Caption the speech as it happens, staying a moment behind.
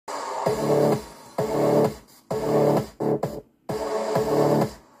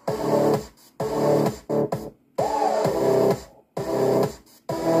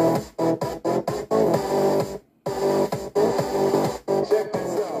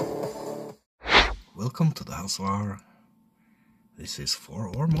welcome to the house of our. This is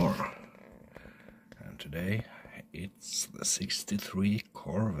 4 or more, and today it's the 63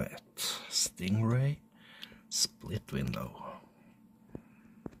 Corvette Stingray split window,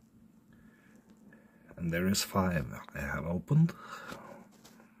 and there is 5 I have opened.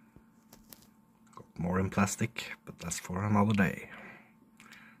 Got more in plastic, but that's for another day.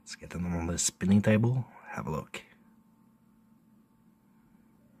 Let's get them on the spinning table, have a look.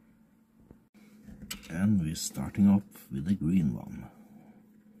 And we're starting off with the green one.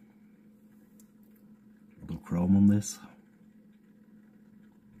 Little chrome on this.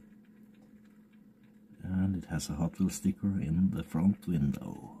 And it has a Hot Wheels sticker in the front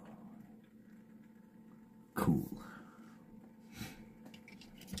window. Cool.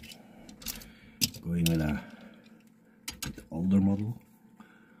 Going with a bit older model.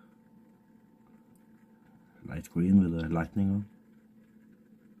 Light green with a lightning on.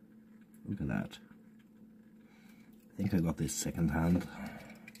 Look at that. I think I got this second hand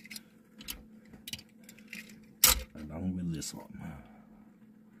along with this one.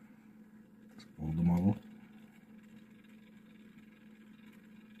 It's older model.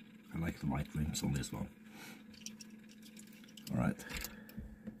 I like the white rims on this one. Alright.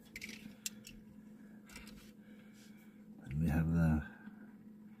 And we have the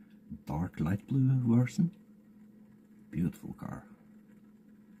dark light blue version. Beautiful car.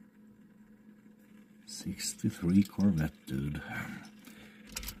 63 Corvette, dude.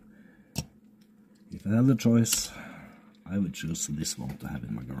 If I had the choice, I would choose this one to have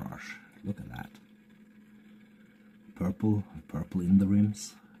in my garage. Look at that. Purple in the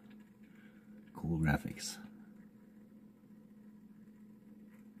rims. Cool graphics.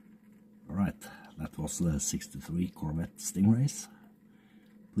 Alright, that was the 63 Corvette Stingrays.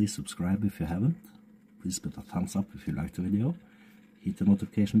 Please subscribe if you haven't. Please put a thumbs up if you liked the video. Hit the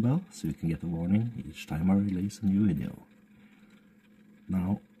notification bell so you can get a warning each time I release a new video.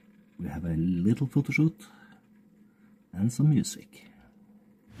 Now we have a little photo shoot and some music.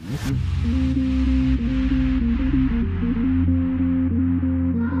 Later.